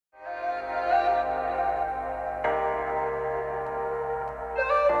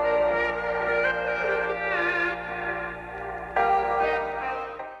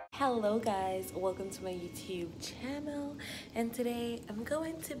welcome to my YouTube channel. And today I'm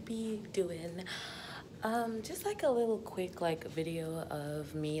going to be doing just like a little quick video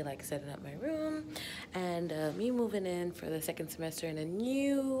of me setting up my room and me moving in for the second semester in a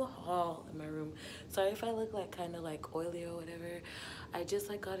new hall in my room. Sorry if I look kind of oily or whatever. I just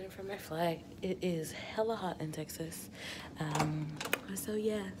got in from my flight. It is hella hot in Texas. So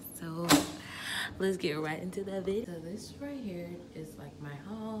yeah, so let's get right into that video. So this right here is my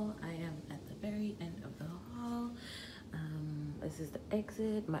hall. I am at the very end of the hall. This is the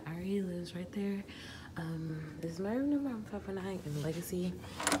exit. My RE lives right there. This is my room number. I'm 509 in Legacy,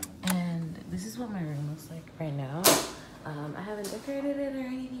 and this is what my room looks like right now. I haven't decorated it or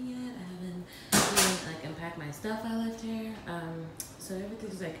anything yet. I haven't even unpacked my stuff I left here. So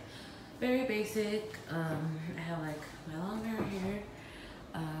everything's very basic. I have my long mirror here.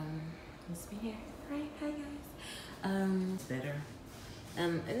 Let's be here. Hi guys. It's better.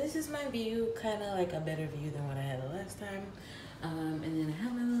 And this is my view, kind of a better view than what I had the last time. And then I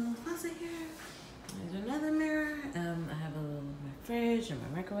have my little closet here. There's another mirror. I have my fridge and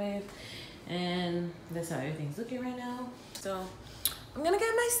my microwave, and that's how everything's looking right now. So I'm gonna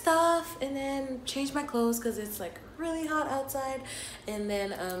get my stuff and then change my clothes because it's really hot outside, and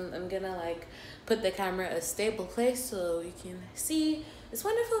then I'm gonna put the camera in a stable place so you can see this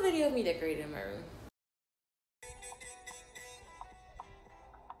wonderful video of me decorating my room.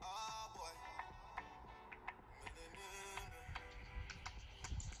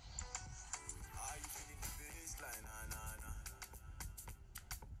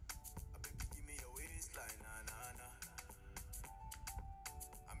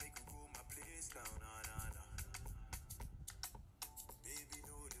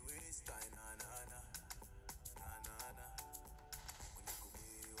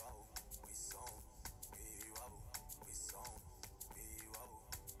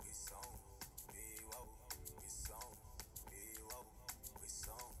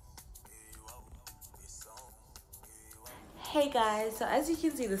 Hey guys, so as you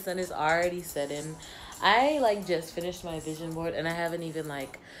can see, the sun is already setting. I just finished my vision board and I haven't even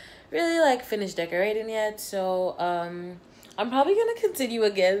really finished decorating yet. So I'm probably gonna continue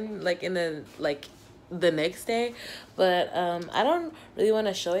again in the next day, but I don't really want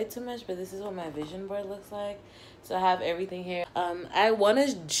to show it too much. But this is what my vision board looks like. So I have everything here. I want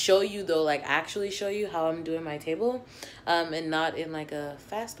to show you though, actually show you how I'm doing my table, and not in a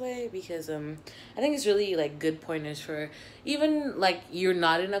fast way, because I think it's really good pointers for even you're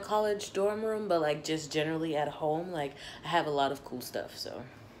not in a college dorm room, but just generally at home. I have a lot of cool stuff. So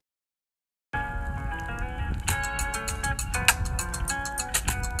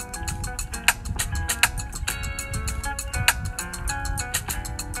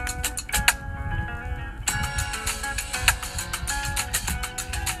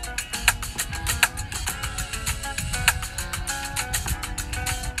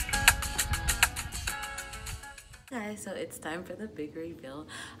guys, so it's time for the big reveal.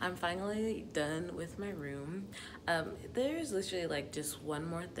 I'm finally done with my room. There's literally just one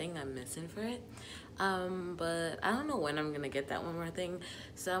more thing I'm missing for it, but I don't know when I'm gonna get that one more thing,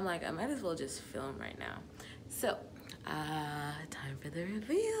 so I'm I might as well just film right now. So time for the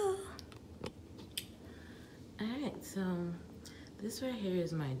reveal. All right, so this right here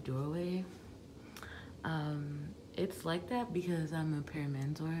is my doorway. It's like that because I'm a peer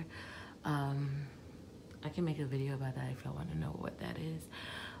mentor. I can make a video about that if y'all want to know what that is,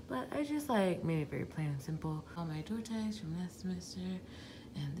 but I just made it very plain and simple. All my door tags from last semester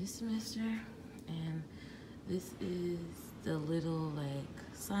and this semester, and this is the little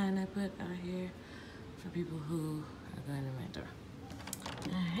sign I put out here for people who are going to my door.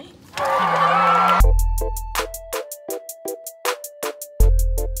 All right.